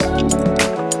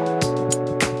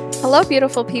Hello,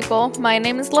 beautiful people. My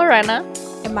name is Lorena.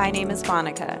 And my name is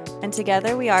Monica. And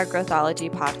together we are Growthology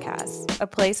Podcast, a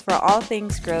place for all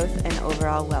things growth and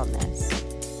overall wellness.